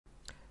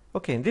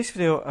Okay, in this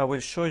video I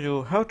will show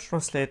you how to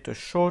translate a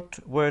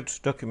short Word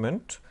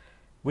document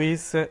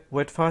with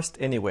Wordfast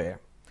Anywhere.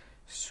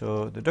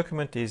 So the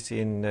document is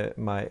in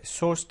my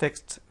source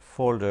text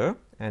folder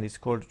and it's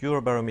called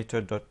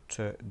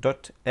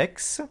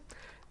Eurobarometer.x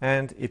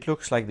and it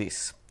looks like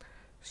this.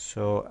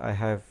 So I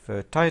have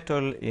a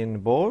title in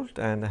bold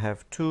and I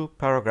have two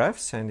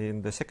paragraphs, and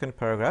in the second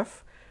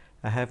paragraph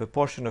I have a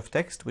portion of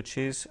text which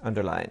is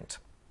underlined.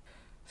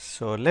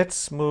 So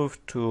let's move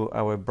to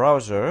our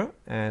browser,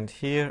 and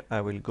here I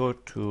will go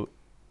to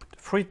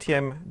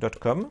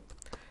freetm.com,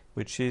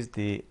 which is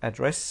the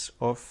address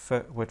of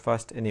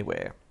Wordfast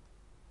Anywhere.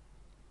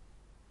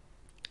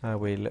 I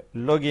will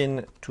log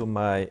in to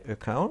my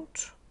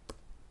account.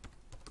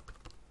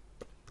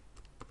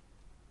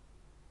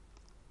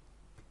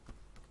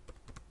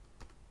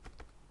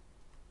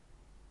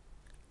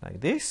 Like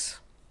this.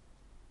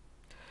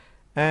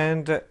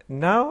 And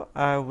now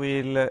I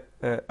will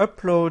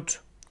upload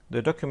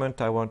the document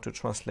I want to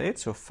translate.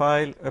 So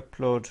file,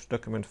 upload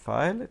document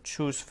file,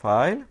 choose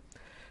file,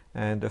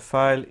 and the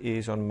file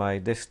is on my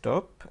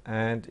desktop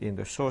and in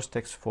the source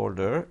text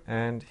folder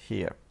and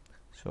here.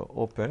 So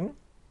open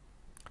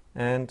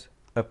and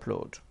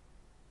upload.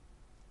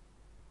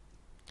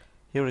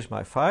 Here is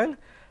my file.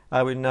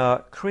 I will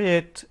now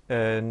create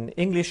an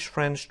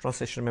English-French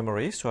translation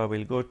memory. So I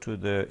will go to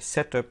the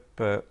setup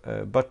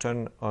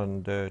button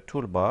on the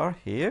toolbar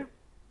here,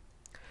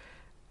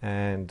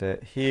 and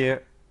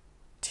here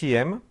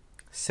TM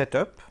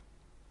setup.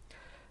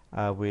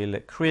 I will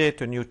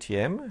create a new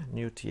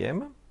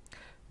TM.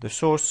 The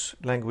source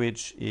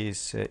language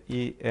is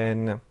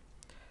ENGB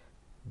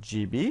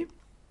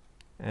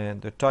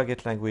and the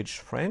target language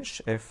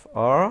French,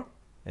 FR,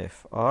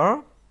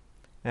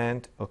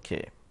 and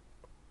OK,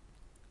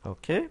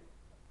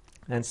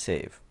 and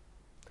save.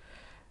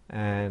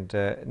 And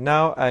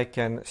now I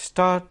can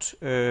start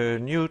a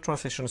new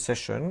translation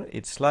session.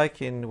 It's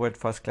like in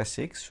Wordfast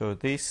Classic, so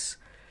this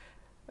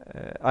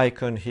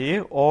icon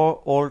here,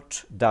 or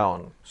Alt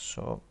down.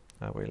 So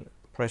I will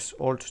press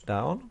Alt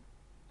down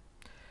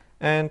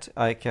and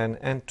I can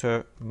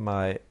enter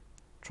my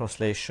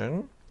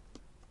translation,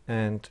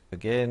 and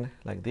again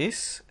like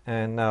this,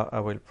 and now I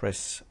will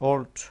press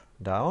Alt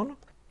down,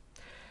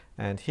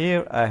 and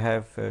here I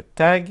have a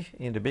tag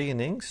in the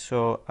beginning,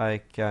 so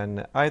I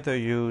can either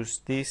use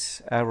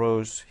these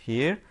arrows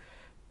here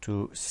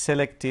to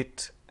select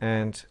it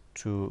and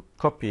to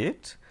copy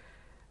it,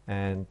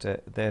 and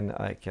then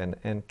I can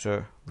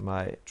enter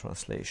my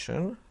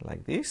translation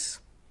like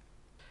this.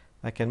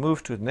 I can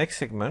move to the next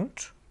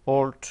segment,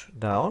 Alt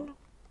down,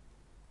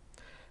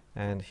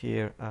 and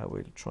here I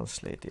will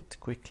translate it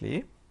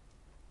quickly.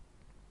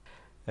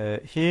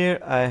 Here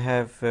I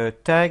have a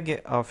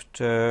tag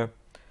after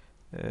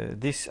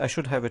this. I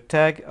should have a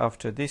tag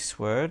after this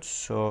word,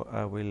 so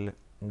I will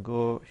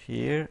go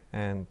here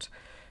and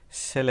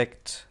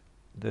select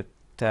the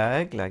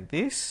tag like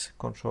this,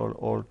 Control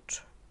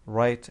Alt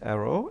right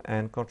arrow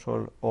and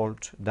Control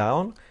Alt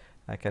down.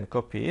 I can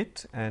copy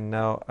it, and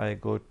now I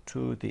go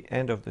to the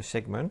end of the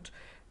segment,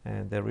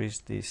 and there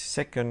is the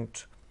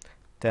second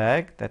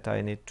tag that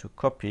I need to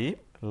copy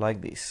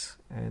like this,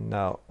 and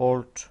now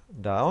Alt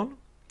down,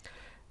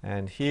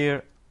 and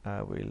here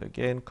I will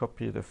again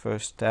copy the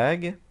first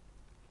tag,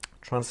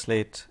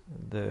 translate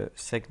the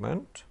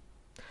segment,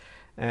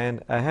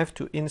 and I have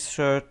to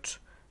insert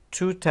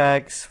two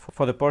tags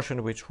for the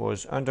portion which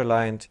was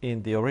underlined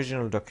in the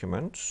original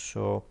document.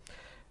 So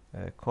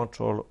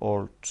Control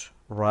Alt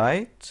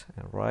right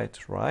and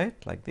right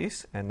like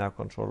this, and now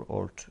Control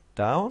Alt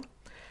down,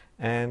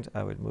 and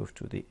I will move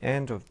to the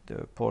end of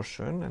the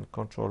portion and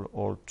Control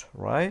Alt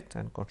right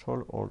and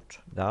Control Alt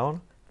down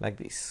like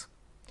this,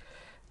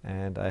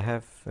 and I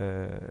have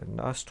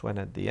last one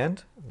at the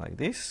end like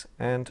this,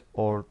 and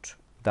Alt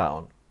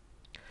down.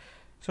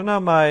 So now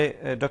my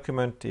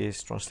document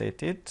is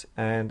translated,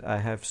 and I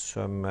have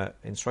some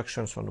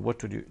instructions on what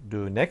to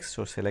do next.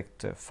 So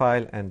select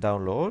File and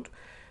Download.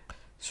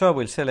 So I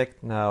will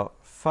select now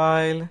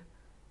File,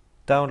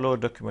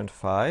 Download Document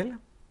File.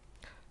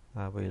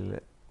 I will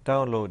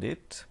download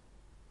it,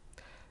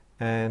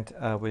 and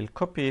I will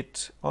copy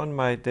it on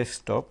my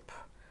desktop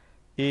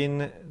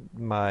in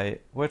my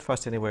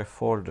Wordfast Anywhere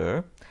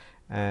folder,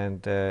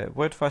 and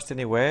Wordfast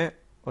Anywhere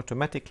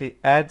automatically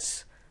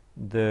adds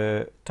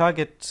the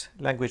target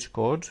language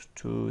code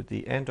to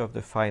the end of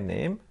the file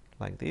name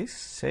like this.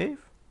 Save.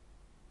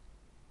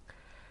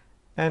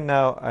 And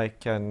now I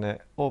can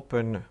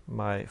open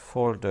my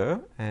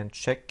folder and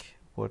check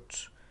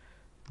what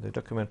the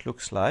document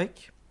looks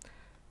like,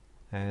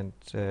 and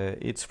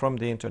it's from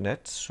the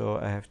internet, so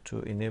I have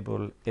to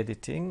enable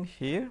editing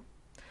here,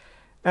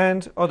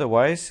 and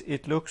otherwise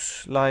it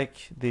looks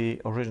like the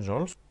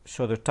original.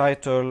 So the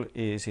title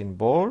is in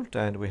bold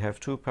and we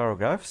have two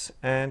paragraphs,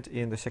 and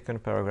in the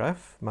second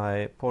paragraph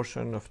my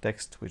portion of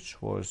text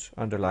which was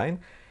underlined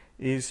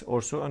is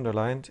also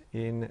underlined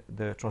in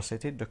the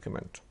translated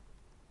document.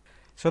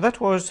 So that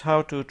was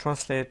how to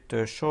translate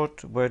a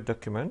short Word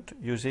document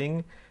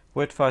using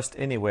Wordfast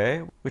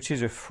Anywhere, which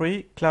is a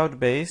free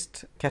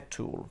cloud-based CAT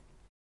tool.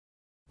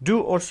 Do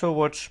also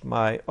watch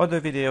my other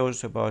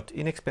videos about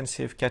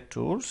inexpensive CAD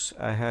tools.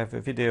 I have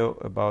a video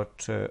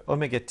about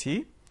Omega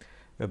T,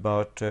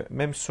 about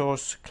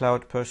MemSource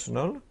Cloud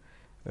Personal,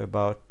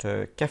 about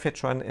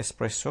Cafetran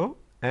Espresso,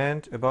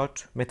 and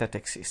about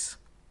Metatexis.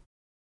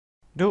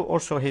 Do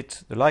also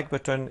hit the like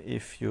button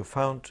if you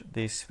found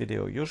this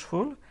video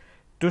useful.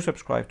 Do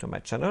subscribe to my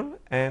channel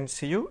and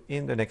see you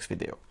in the next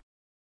video.